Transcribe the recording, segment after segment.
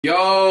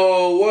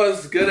Yo,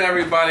 what's good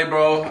everybody,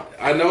 bro?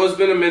 I know it's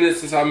been a minute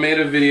since I made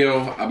a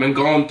video. I've been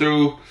going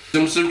through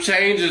some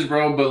changes,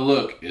 bro, but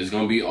look, it's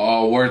gonna be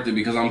all worth it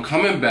because I'm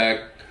coming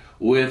back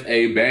with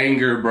a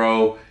banger,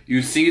 bro.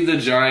 You see the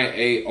Giant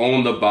 8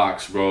 on the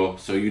box, bro,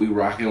 so you be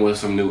rocking with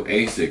some new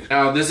Asics.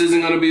 Now, this isn't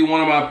gonna be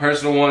one of my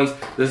personal ones.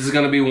 This is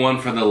gonna be one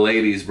for the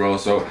ladies, bro.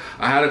 So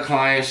I had a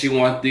client, she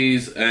want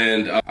these,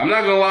 and I'm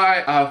not gonna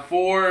lie,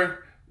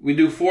 we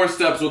do 4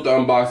 steps with the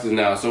unboxes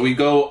now. So we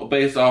go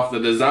based off the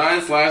design /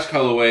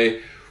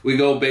 colorway, we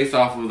go based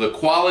off of the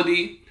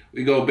quality,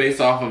 we go based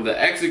off of the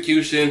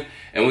execution,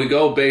 and we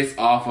go based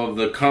off of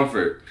the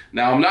comfort.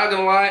 Now, I'm not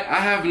gonna lie,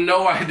 I have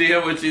no idea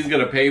what she's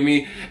gonna pay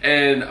me,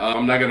 and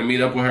I'm not gonna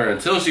meet up with her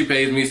until she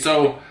pays me.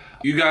 So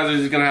you guys are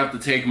just gonna have to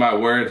take my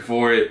word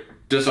for it,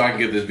 just so I can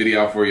get this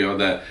video out for y'all,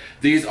 that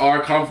these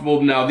are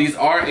comfortable. Now, these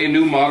are a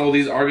new model.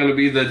 These are gonna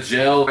be the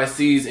gel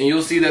ICs, and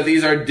you'll see that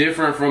these are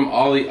different from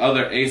all the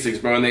other Asics,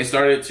 bro, and they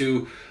started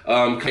to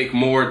make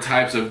more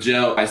types of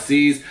gel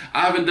ICs.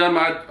 I haven't done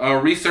my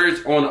research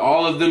on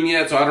all of them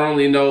yet, so I don't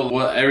really know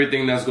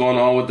everything that's going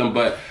on with them,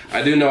 but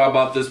I do know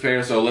about this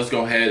pair, so let's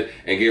go ahead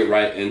and get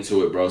right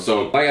into it, bro.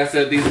 So, like I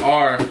said, these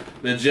are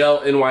the Gel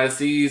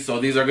NYCs, so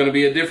these are gonna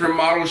be a different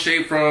model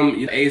shape from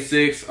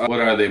Asics. What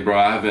are they, bro?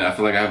 I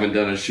feel like I haven't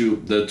done a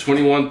shoot. The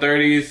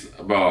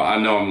 2130s, bro, I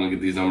know I'm gonna get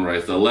these numbers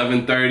right. The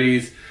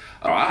 1130s.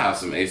 Oh, I have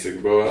some Asics,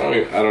 bro.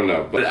 I don't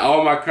know. But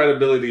all my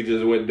credibility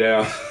just went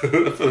down for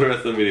the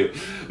rest of the video.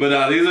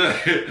 But these are,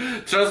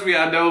 trust me,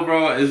 I know,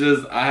 bro. It's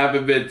just, I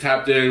haven't been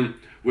tapped in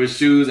with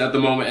shoes at the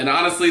moment. And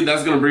honestly,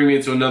 that's going to bring me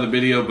into another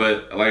video.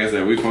 But like I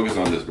said, we focus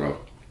on this, bro.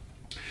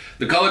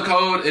 The color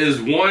code is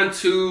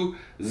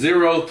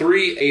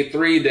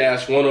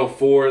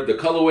 120383-104. The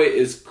colorway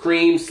is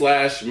cream /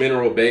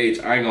 mineral beige.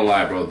 I ain't gonna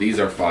lie, bro. These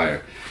are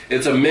fire.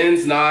 It's a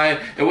men's 9.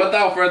 And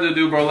without further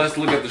ado, bro, let's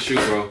look at the shoe,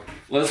 bro.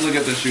 Let's look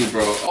at the shoe,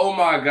 bro. Oh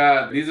my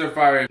God, these are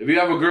fire. If you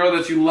have a girl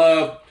that you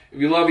love,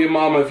 if you love your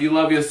mama, if you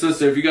love your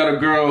sister, if you got a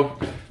girl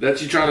that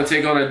you're trying to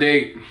take on a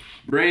date,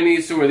 bring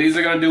these to her. These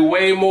are gonna do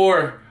way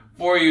more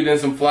for you than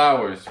some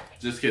flowers.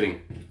 Just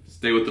kidding.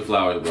 Stay with the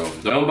flowers, bro.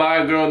 Don't buy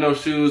a girl no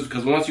shoes,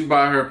 because once you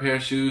buy her a pair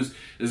of shoes,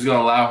 it's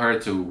gonna allow her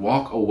to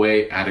walk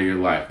away out of your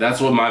life. That's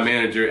what my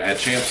manager at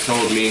Champs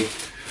told me.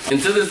 And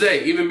to this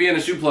day, even being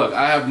a shoe plug,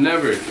 I have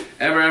never,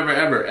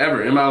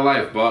 ever in my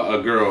life bought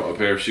a girl a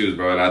pair of shoes,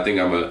 bro. And I think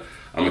I'm gonna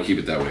keep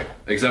it that way,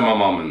 except my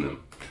mom and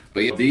them.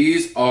 But yeah,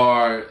 these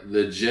are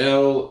the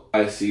gel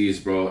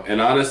ICs, bro.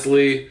 And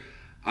honestly,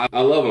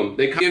 I love them.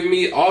 They give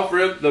me off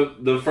rip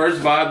the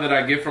first vibe that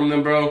I get from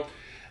them, bro.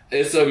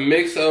 It's a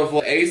mix of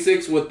like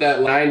Asics with that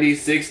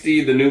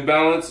 90-60, the New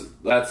Balance,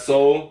 that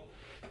sole.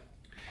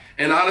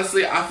 And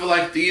honestly, I feel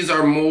like these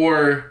are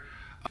more.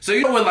 So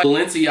you know when like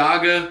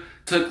Balenciaga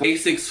took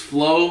Asics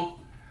flow,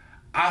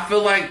 I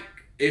feel like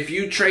if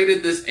you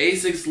traded this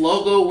Asics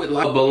logo with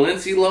like a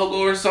Balenci logo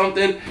or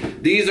something,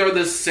 these are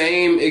the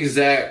same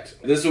exact,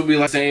 this would be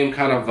like same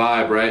kind of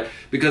vibe, right?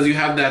 Because you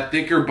have that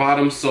thicker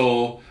bottom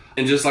sole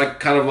and just like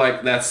kind of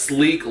like that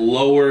sleek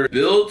lower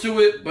build to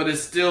it, but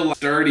it's still like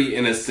sturdy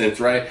in a sense,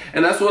 right?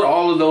 And that's what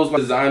all of those like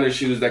designer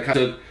shoes that kind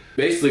of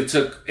basically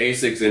took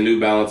Asics and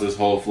New Balance's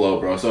whole flow,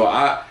 bro. So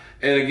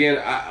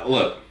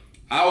look,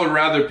 I would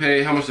rather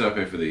pay, how much did I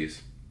pay for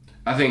these?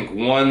 I think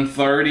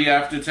 $130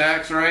 after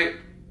tax, right?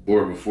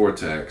 Or before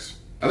tax.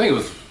 I think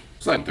it's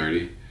like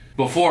 30.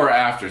 Before or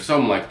after,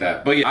 something like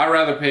that. But yeah, I'd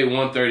rather pay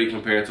 $130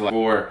 compared to like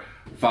 $400,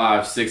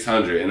 $500,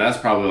 $600. And that's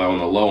probably like on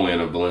the low end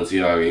of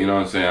Balenciaga, you know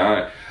what I'm saying?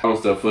 I don't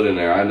step foot in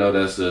there. I know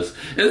that's just,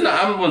 it's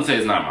not, I wouldn't say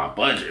it's not my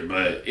budget,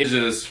 but it's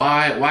just,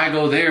 why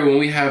go there when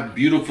we have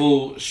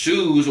beautiful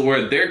shoes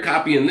where they're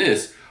copying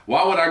this?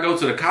 Why would I go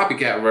to the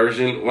copycat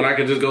version when I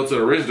could just go to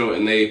the original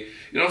and they,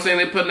 you know what I'm saying?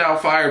 They putting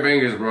out fire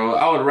bangers, bro.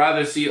 I would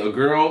rather see a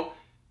girl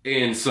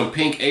in some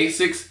pink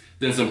Asics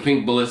than some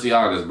pink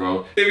Balenciagas,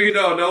 bro. If you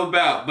know, no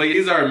doubt. But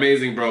these are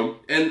amazing, bro.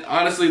 And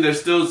honestly, they're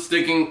still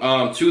sticking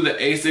to the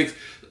Asics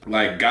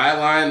like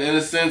guideline in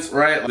a sense,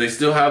 right? They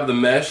still have the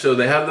mesh, so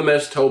they have the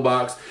mesh toe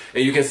box,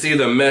 and you can see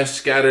the mesh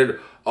scattered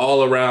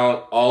all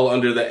around, all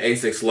under the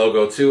Asics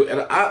logo too.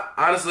 And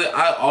honestly,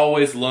 I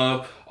always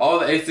love all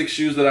the Asics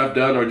shoes that I've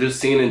done or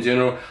just seen in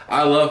general.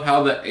 I love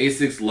how the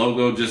Asics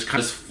logo just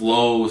kind of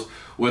flows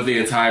with the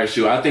entire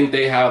shoe. I think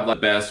they have the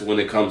best when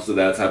it comes to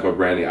that type of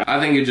branding. I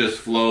think it just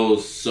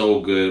flows so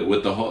good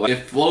with the whole, like,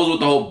 it flows with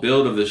the whole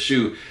build of the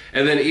shoe.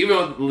 And then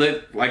even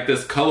like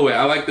this colorway,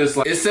 I like this,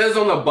 like, it says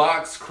on the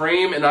box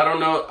cream, and I don't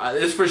know,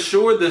 it's for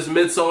sure this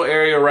midsole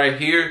area right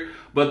here,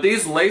 but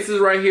these laces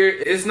right here,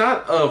 it's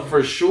not a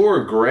for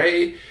sure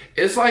gray.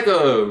 It's like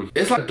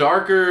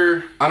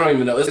darker, I don't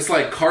even know, it's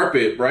like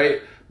carpet,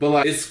 right? But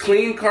like, it's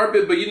clean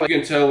carpet, but you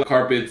can tell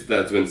carpets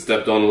that's been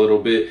stepped on a little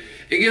bit.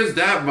 It gives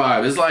that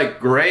vibe. It's like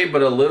gray,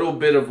 but a little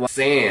bit of like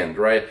sand,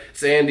 right?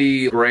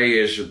 Sandy,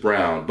 grayish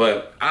brown.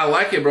 But I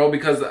like it, bro,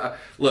 because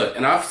look,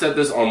 and I've said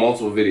this on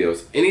multiple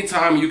videos.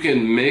 Anytime you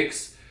can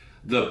mix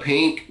the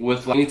pink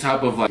with like any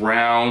type of like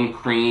brown,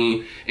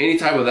 cream, any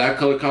type of that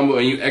color combo,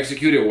 and you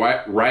execute it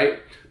right,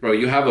 bro,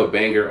 you have a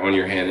banger on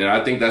your hand. And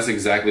I think that's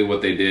exactly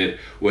what they did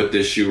with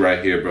this shoe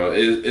right here, bro.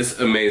 It's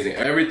amazing.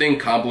 Everything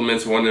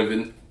complements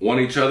one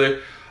each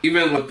other.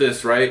 Even with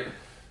this, right?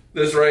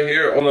 This right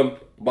here on the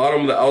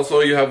bottom of the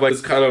outsole, you have like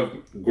this kind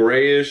of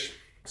grayish.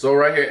 So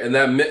right here, and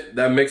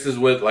that mixes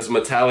with like this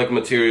metallic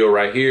material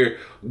right here,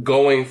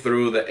 going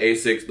through the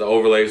Asics, the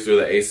overlays through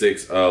the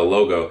Asics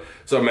logo.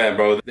 So man,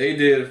 bro, they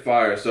did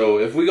fire. So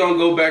if we gonna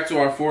go back to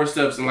our 4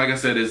 steps, and like I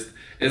said, it's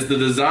the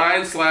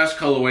design slash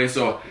colorway.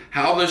 So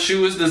how the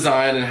shoe is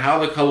designed and how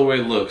the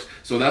colorway looks.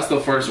 So that's the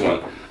first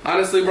one.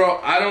 Honestly, bro,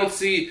 I don't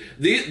see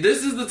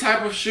this is the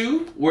type of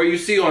shoe where you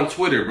see on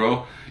Twitter,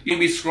 bro. You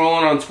be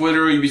scrolling on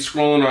Twitter, you be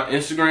scrolling on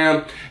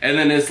Instagram, and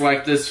then it's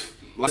like this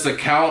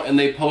account, and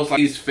they post like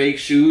these fake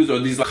shoes or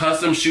these like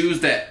custom shoes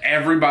that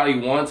everybody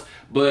wants,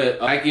 but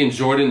Nike and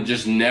Jordan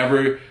just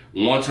never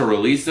want to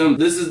release them.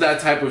 This is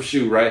that type of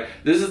shoe, right?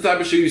 This is the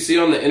type of shoe you see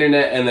on the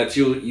internet and that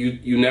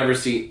you never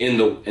see in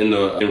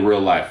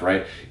real life,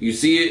 right? You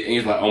see it and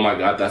you're like, oh my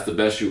god, that's the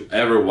best shoe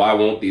ever. Why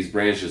won't these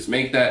brands just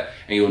make that?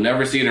 And you'll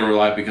never see it in real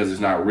life because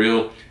it's not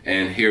real.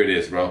 And here it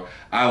is, bro.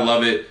 I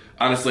love it.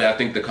 Honestly, I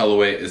think the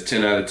colorway is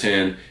 10 out of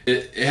 10.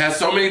 It has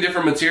so many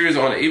different materials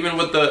on it. Even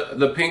with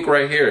the pink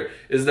right here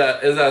is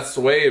that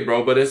suede,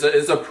 bro. But it's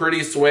a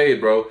pretty suede,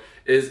 bro.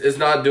 It's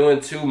not doing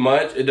too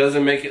much. It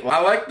doesn't make it.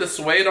 I like the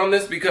suede on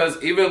this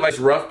because even like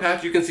rough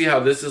patch, you can see how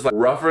this is like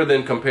rougher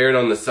than compared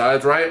on the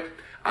sides, right?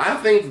 I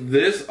think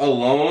this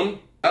alone,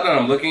 now that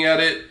I'm looking at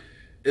it,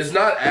 it's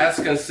not as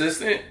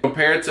consistent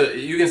compared to.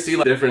 You can see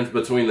the difference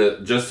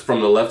between just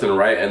from the left and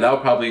right, and that'll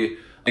probably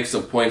take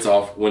some points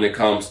off when it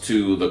comes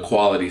to the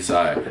quality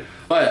side.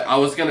 But I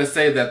was gonna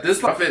say that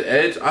this fit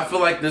edge, I feel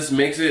like this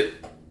makes it,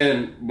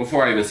 and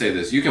before I even say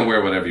this, you can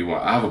wear whatever you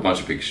want. I have a bunch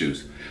of pink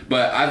shoes.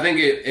 But I think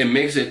it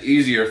makes it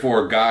easier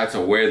for a guy to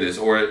wear this,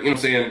 or you know what I'm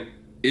saying?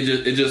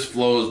 It just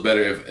flows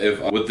better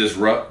if with this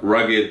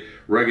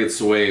rugged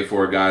suede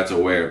for a guy to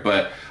wear.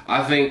 But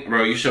I think,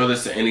 bro, you show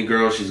this to any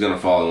girl, she's gonna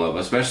fall in love.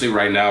 Especially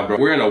right now, bro.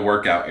 We're in a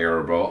workout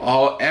era,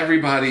 bro.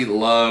 Everybody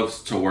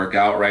loves to work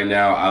out right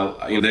now.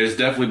 There's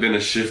definitely been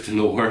a shift in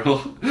the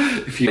world.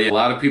 A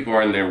lot of people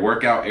are in their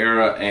workout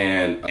era,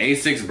 and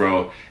Asics,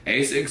 bro.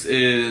 Asics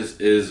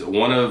is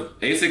one of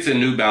Asics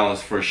and New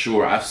Balance for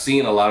sure. I've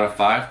seen a lot of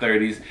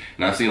 530s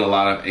and I've seen a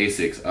lot of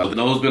Asics.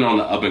 Those been on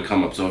the up and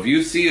come up. So if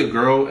you see a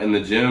girl in the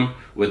gym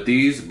with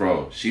these,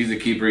 bro, she's a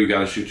keeper. You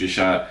gotta shoot your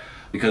shot.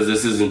 Because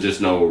this isn't just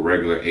no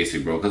regular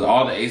Asic, bro. Because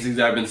all the Asics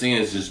that I've been seeing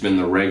has just been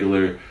the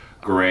regular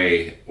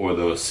gray or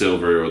the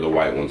silver or the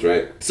white ones,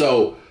 right?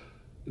 So,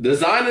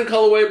 design and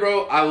colorway,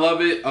 bro, I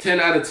love it. 10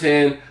 out of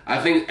 10.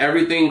 I think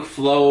everything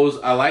flows.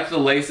 I like the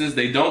laces.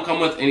 They don't come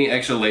with any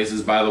extra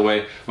laces, by the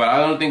way. But I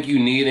don't think you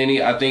need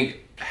any. I think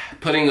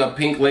putting a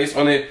pink lace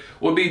on it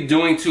would be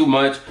doing too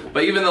much.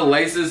 But even the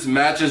laces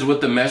matches with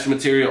the mesh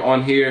material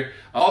on here.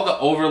 All the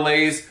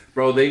overlays,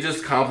 bro, they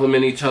just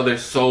complement each other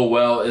so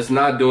well. It's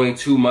not doing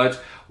too much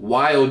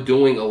while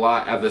doing a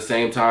lot at the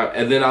same time.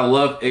 And then I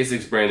love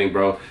Asics branding,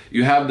 bro.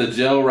 You have the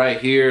gel right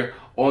here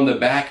on the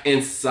back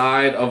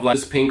inside of like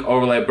this pink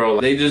overlay,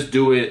 bro. They just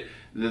do it.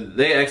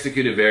 They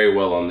executed very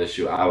well on this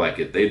shoe. I like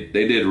it. They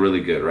did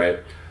really good, right?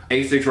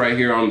 Asics right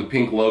here on the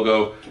pink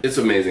logo. It's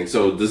amazing.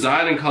 So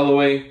design and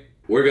colorway,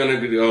 we're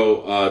gonna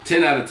go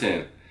 10 out of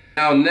 10.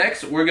 Now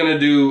next, we're gonna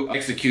do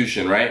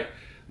execution, right?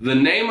 The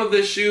name of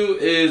this shoe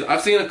is, I've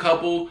seen a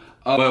couple,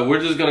 but we're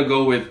just gonna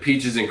go with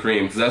peaches and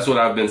cream because that's what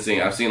I've been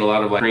seeing. I've seen a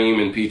lot of like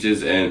cream and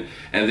peaches and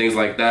things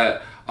like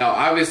that. Now,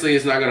 obviously,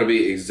 it's not gonna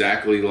be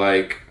exactly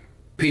like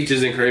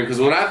peaches and cream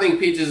because when I think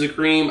peaches and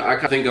cream, I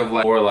kind of think of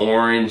like more like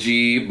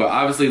orangey. But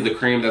obviously, the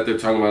cream that they're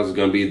talking about is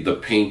gonna be the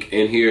pink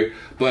in here.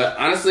 But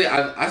honestly,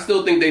 I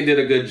still think they did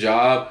a good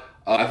job.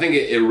 I think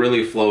it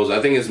really flows.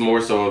 I think it's more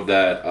so of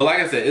that. Like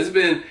I said, it's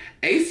been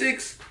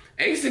Asics.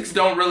 Asics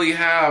don't really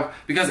have,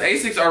 because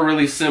Asics are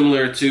really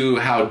similar to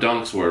how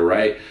Dunks were,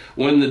 right?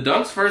 When the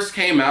Dunks first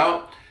came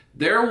out,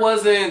 there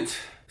wasn't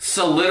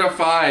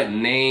solidified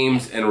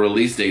names and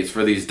release dates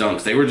for these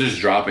Dunks. They were just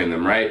dropping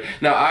them, right?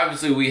 Now,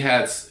 obviously, we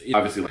had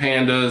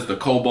Pandas, the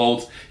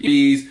Cobalts,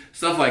 these,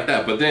 stuff like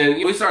that. But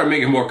then we started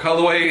making more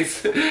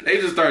colorways. They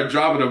just started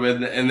dropping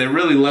them, and they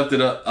really left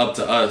it up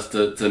to us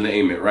to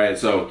name it, right?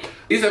 So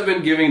these have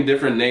been giving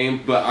different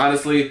names, but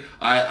honestly,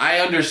 I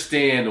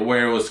understand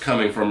where it was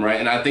coming from, right?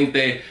 And I think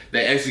they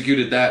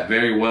executed that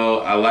very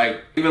well. I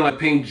like even like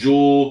pink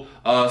jewel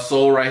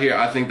sole right here.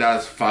 I think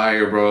that's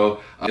fire,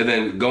 bro. And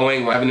then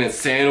having it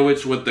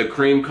sandwiched with the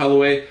cream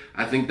colorway,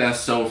 I think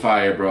that's so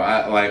fire,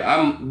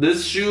 bro.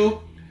 This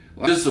shoe,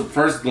 just a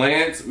first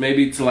glance,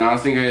 maybe to like, I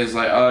was thinking it's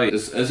like, oh,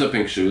 it's a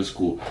pink shoe, it's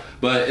cool.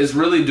 But it's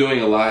really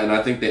doing a lot, and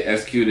I think they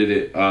executed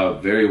it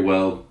very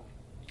well.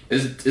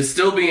 It's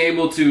still being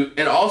able to,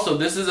 and also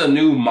this is a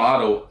new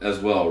model as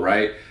well,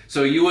 right?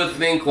 So you would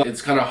think like,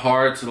 it's kind of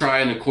hard to try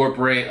and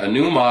incorporate a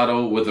new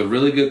model with a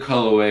really good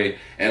colorway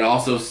and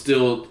also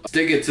still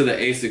stick it to the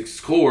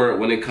Asics core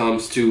when it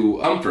comes to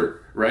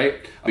comfort, right?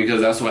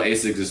 Because that's what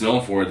Asics is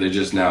known for. They're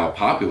just now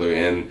popular,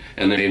 and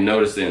they've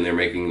noticed it, and they're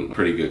making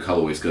pretty good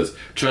colorways. Because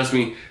trust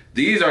me,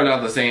 these are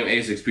not the same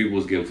Asics people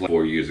was getting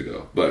 4 years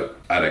ago. But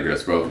I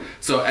digress, bro.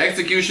 So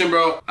execution,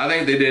 bro, I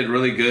think they did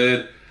really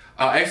good.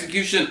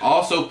 Execution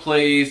also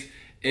plays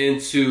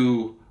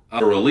into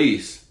the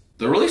release.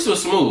 The release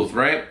was smooth,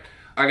 right?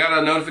 I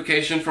got a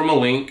notification from a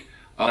link.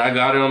 I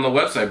got it on the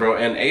website, bro.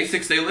 And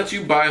Asics, they let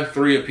you buy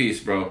 3 a piece,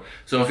 bro.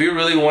 So if you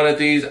really wanted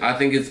these, I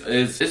think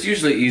it's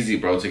usually easy,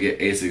 bro, to get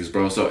Asics,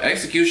 bro. So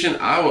execution,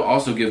 I would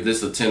also give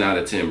this a 10 out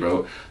of 10,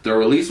 bro. The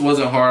release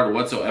wasn't hard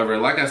whatsoever.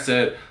 And like I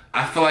said,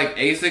 I feel like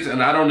Asics,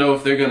 and I don't know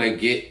if they're gonna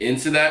get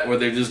into that or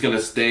they're just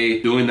gonna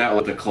stay doing that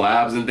with the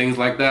collabs and things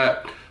like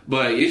that.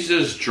 But it's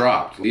just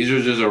dropped. These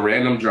are just a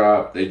random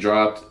drop. They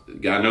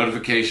dropped, got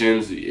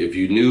notifications. If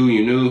you knew,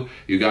 you knew,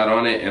 you got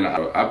on it. And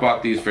I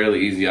bought these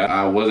fairly easy.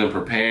 I wasn't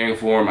preparing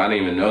for them. I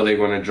didn't even know they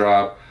were gonna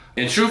drop.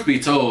 And truth be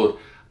told,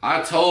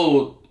 I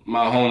told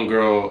my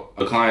homegirl,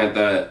 a client,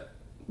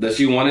 that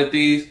she wanted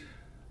these.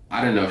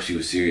 I didn't know if she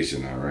was serious or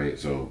not, right?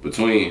 So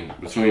between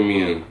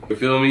me and, you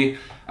feel me?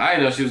 I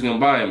didn't know she was gonna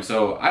buy them,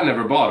 so I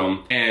never bought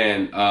them.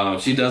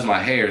 And she does my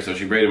hair, so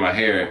she braided my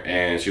hair,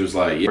 and she was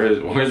like, yeah,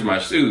 where's my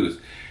shoes?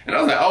 And I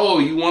was like, oh,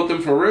 you want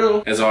them for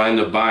real? And so I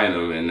ended up buying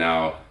them, and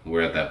now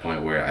we're at that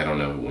point where I don't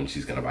know when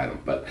she's gonna buy them,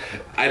 but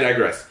I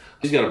digress.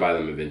 She's gonna buy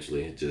them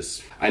eventually.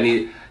 It's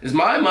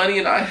my money,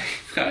 and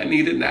I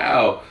need it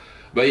now.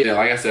 But yeah,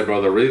 like I said,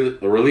 bro, the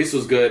release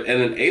was good.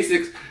 And then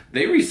Asics,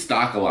 they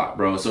restock a lot,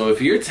 bro. So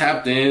if you're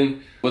tapped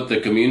in with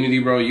the community,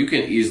 bro, you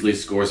can easily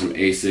score some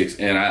Asics.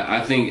 And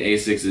I think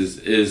Asics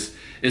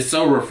is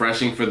so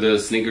refreshing for the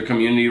sneaker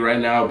community right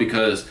now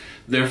because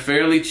they're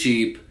fairly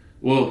cheap.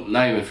 Well,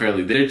 not even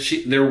fairly.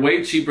 They're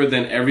way cheaper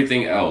than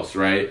everything else,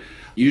 right?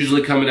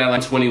 Usually coming at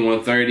like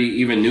 21, 30.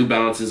 Even New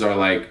Balances are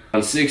like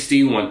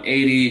 160,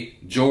 180.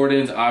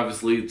 Jordans,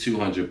 obviously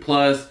 200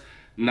 plus.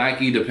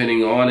 Nike,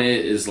 depending on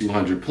it, is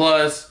 200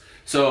 plus.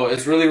 So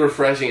it's really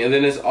refreshing. And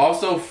then it's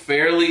also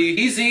fairly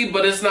easy,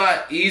 but it's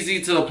not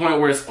easy to the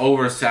point where it's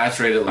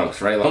oversaturated lunks,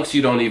 right? Lunks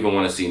you don't even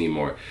want to see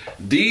anymore.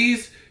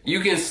 These,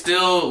 you can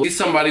still see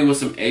somebody with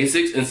some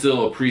Asics and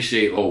still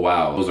appreciate, oh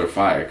wow, those are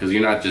fire. Because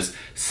you're not just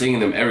seeing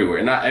them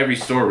everywhere. Not every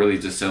store really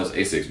just sells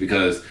Asics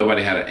because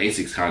nobody had an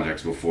Asics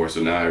contract before.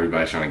 So now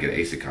everybody's trying to get an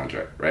ASIC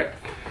contract, right?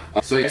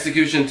 So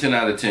execution, 10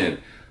 out of 10.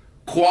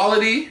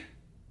 Quality,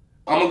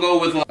 I'm gonna go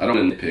with, I don't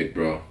want to nitpick,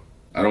 bro.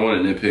 I don't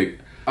want to nitpick.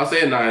 I'll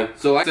say a 9.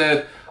 So like I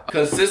said,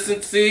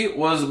 consistency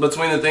was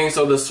between the things.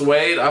 So the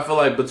suede, I feel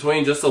like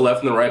between just the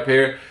left and the right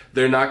pair,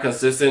 they're not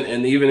consistent.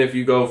 And even if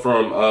you go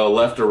from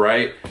left to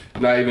right,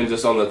 not even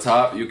just on the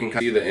top, you can kind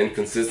of see the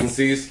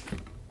inconsistencies.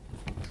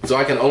 So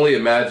I can only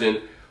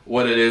imagine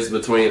what it is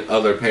between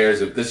other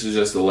pairs if this is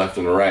just the left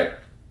and the right.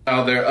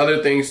 Now there are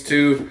other things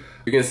too.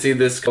 You can see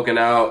this poking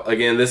out.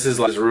 Again, this is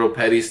like real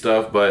petty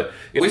stuff, but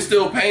we're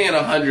still paying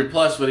 100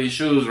 plus for these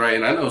shoes, right?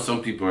 And I know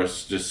some people are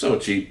just so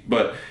cheap,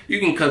 but you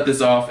can cut this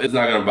off. It's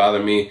not gonna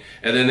bother me.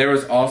 And then there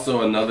was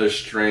also another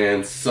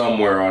strand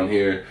somewhere on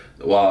here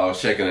while I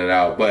was checking it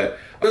out, but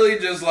really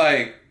just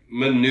like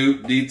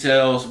minute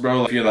details,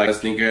 bro. If you're like a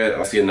sneakerhead,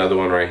 I see another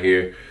one right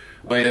here.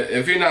 But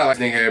if you're not like a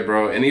sneakerhead,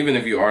 bro, and even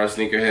if you are a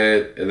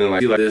sneakerhead, and then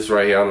like, see like this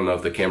right here, I don't know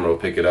if the camera will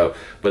pick it up,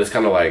 but it's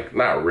kind of like,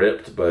 not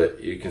ripped,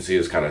 but you can see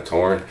it's kind of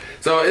torn.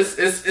 So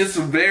it's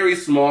very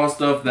small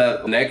stuff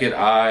that naked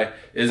eye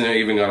isn't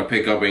even gonna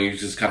pick up, and you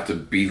just have to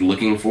be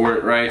looking for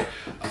it, right?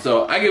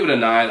 So I give it a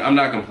 9. I'm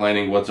not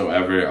complaining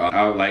whatsoever.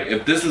 Like,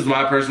 if this is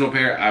my personal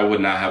pair, I would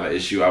not have an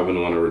issue. I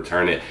wouldn't want to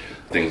return it,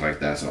 things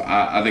like that. So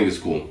I think it's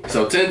cool.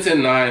 So 10,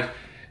 10, 9.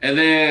 And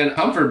then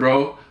comfort,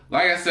 bro.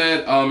 Like I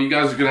said, you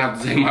guys are gonna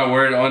have to take my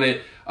word on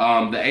it.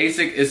 The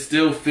Asic is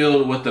still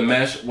filled with the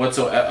mesh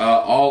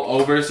all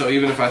over. So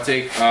even if I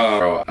take,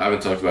 bro, I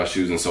haven't talked about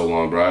shoes in so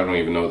long, bro. I don't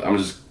even know. I'm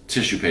just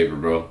tissue paper,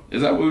 bro.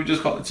 Is that what we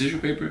just call it,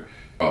 tissue paper?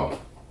 Bro,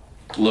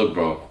 look,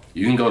 bro.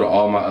 You can go to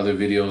all my other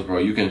videos, bro.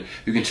 You can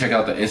check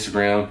out the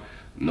Instagram.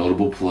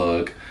 Notable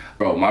plug.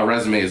 Bro, my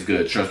resume is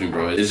good, trust me,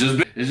 bro. It's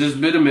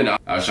just been a minute.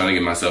 I was trying to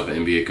get myself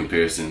an NBA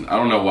comparison. I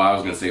don't know why I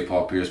was gonna say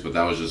Paul Pierce, but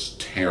that was just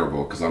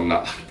terrible because I'm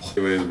not like Paul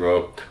Pierce,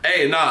 bro.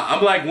 Hey, nah,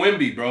 I'm like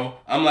Wemby, bro.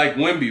 I'm like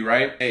Wemby,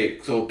 right? Hey,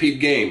 so peep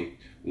game.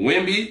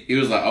 Wemby, he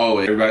was like, oh,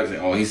 everybody's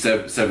like, oh, he's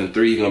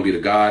 7'3", he's gonna be the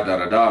god, da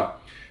da da.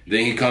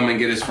 Then he come and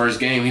get his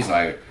first game, he's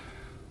like,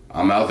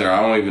 I'm out there,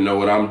 I don't even know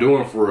what I'm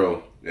doing for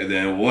real. And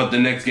then what the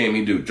next game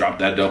he do? Drop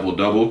that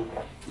double-double.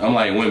 I'm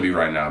like Wemby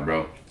right now,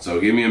 bro. So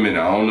give me a minute.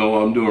 I don't know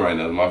what I'm doing right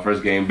now. It's my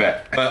first game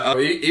back. But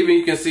even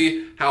you can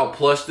see how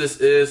plush this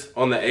is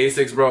on the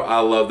Asics, bro. I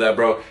love that,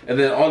 bro. And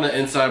then on the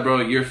inside,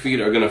 bro, your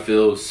feet are gonna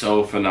feel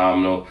so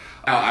phenomenal.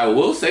 I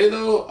will say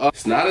though,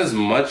 it's not as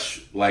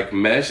much like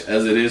mesh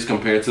as it is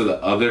compared to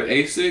the other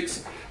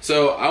Asics.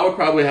 So I would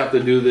probably have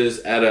to do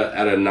this at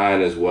a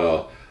 9 as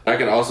well. I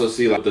can also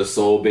see like the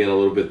sole being a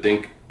little bit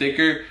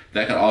thicker.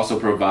 That can also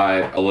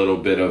provide a little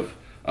bit of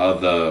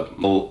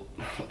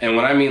and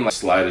when I mean like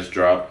slightest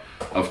drop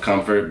of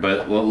comfort,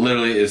 but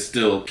literally it's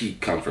still peak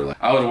comfort. Like,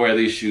 I would wear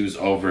these shoes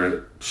over a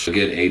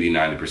good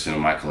 80-90% of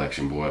my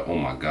collection, boy. Oh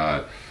my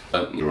god.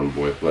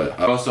 boy, but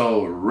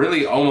also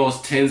really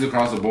almost 10s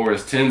across the board.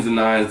 It's 10s and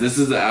 9s. This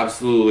is an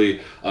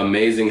absolutely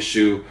amazing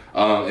shoe.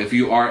 If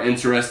you are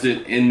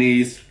interested in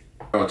these,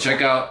 bro,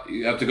 check out,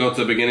 you have to go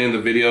to the beginning of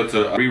the video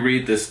to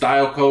reread the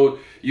style code.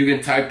 You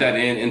can type that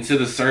into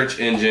the search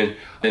engine,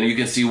 and you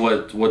can see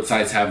what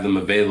sites have them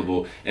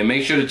available. And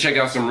make sure to check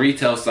out some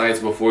retail sites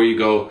before you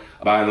go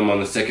buy them on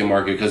the second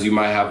market, because you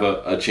might have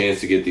a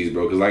chance to get these,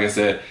 bro. Because like I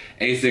said,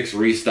 Asics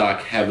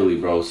restock heavily,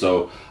 bro.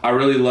 So I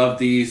really love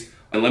these.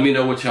 And let me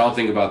know what y'all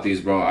think about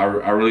these, bro.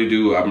 I really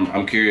do.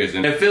 I'm curious.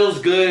 And it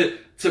feels good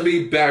to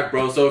be back,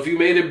 bro. So if you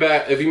made it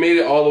back, if you made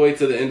it all the way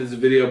to the end of the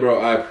video,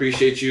 bro, I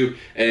appreciate you.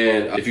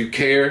 And if you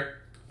care,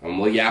 I'm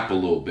gonna yap a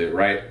little bit,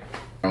 right?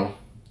 Bro,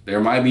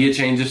 there might be a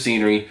change of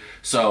scenery.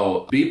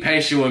 So be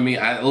patient with me.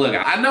 Look,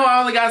 I know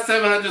I only got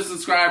 700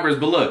 subscribers,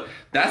 but look,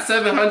 that's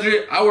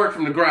 700. I work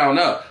from the ground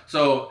up.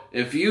 So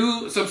if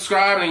you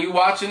subscribe and you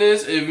watching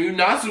this, if you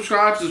not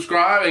subscribed,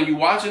 subscribe and you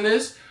watching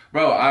this,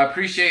 bro, I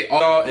appreciate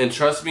all y'all, and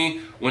trust me,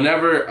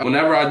 whenever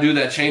I do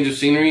that change of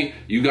scenery,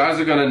 you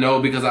guys are gonna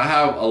know, because I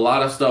have a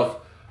lot of stuff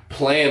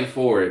planned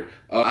for it.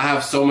 I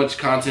have so much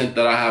content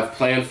that I have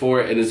planned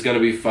for it, and it's gonna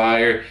be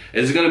fire.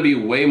 It's gonna be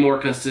way more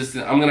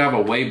consistent. I'm gonna have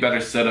a way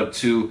better setup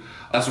too.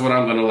 That's what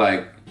I'm gonna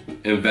like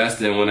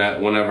invest in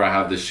whenever I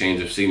have this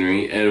change of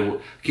scenery. And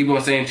keep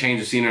on saying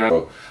change of scenery. I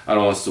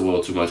don't want to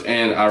spoil too much,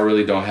 and I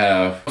really don't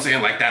have, I'm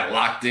saying, like that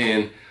locked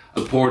in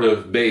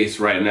supportive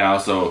base right now.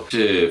 So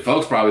shit,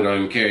 folks probably don't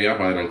even care. Y'all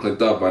probably done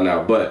clicked up by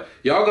now, but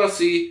y'all gonna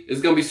see it's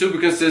gonna be super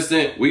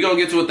consistent. We gonna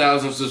get to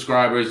 1,000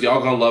 subscribers.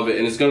 Y'all gonna love it,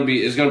 and it's gonna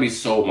be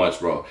so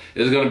much, bro.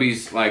 It's gonna be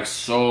like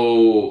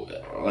so,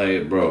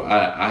 like, bro,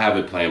 I have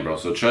it planned, bro.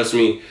 So trust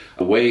me,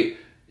 the wait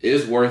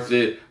is worth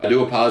it. I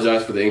do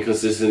apologize for the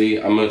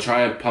inconsistency. I'm gonna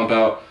try and pump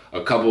out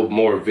a couple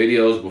more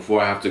videos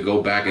before I have to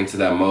go back into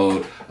that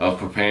mode of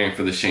preparing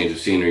for the change of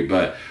scenery.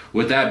 But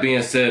with that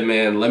being said,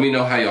 man, let me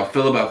know how y'all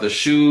feel about the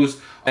shoes,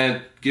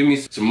 and give me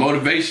some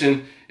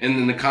motivation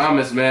in the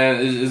comments, man.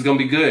 It's gonna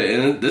be good,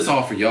 and this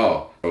all for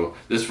y'all, bro.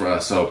 This for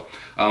us. So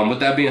with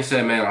that being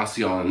said, man, I'll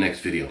see y'all in the next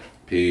video.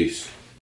 Peace.